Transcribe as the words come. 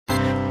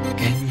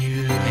Can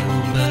you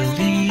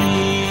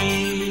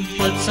believe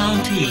what's on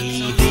TV?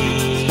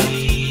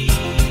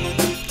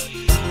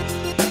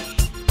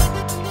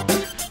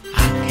 I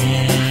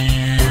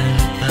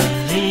can't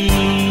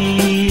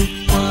believe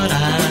what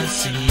I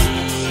see.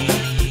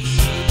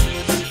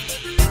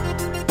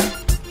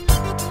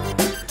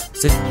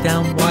 Sit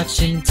down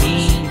watching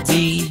TV,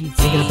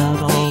 thinking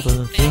about all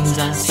the things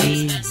I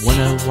see.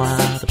 Wonder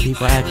why the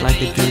people act like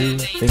they do,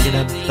 thinking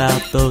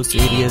about those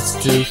idiots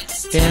too.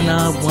 And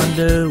I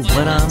wonder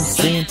what I'm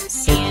seeing,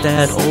 if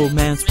that old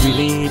man's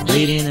really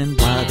bleeding, and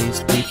why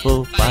these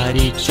people fight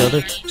each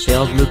other. They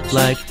all look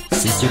like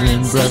sister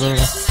and brother.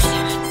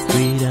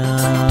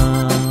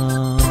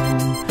 Freedom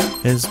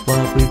is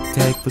what we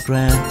take for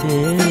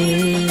granted.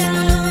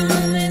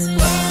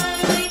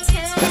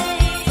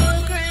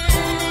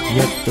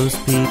 Yet those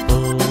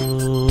people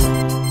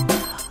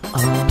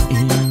are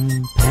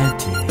in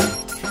panic.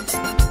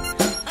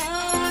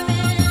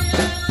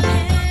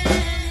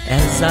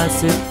 As I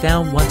sit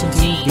down watching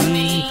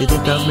TV, the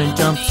government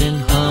jumps in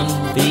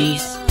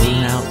Humvees,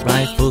 pulling out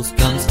rifles,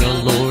 guns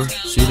galore,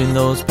 shooting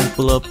those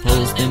people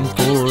opposing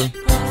for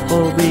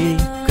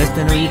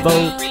requesting a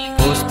revolt,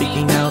 for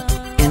speaking out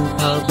in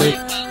public,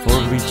 for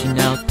reaching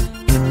out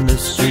in the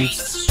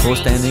streets, for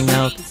standing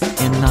out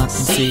in knocking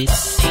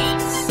seats.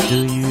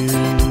 Do you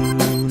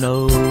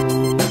know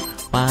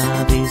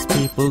why these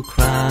people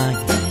crying?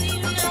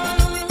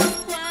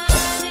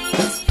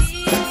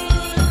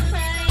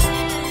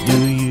 Do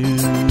you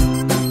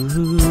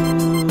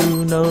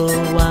know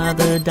why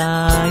they're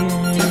dying?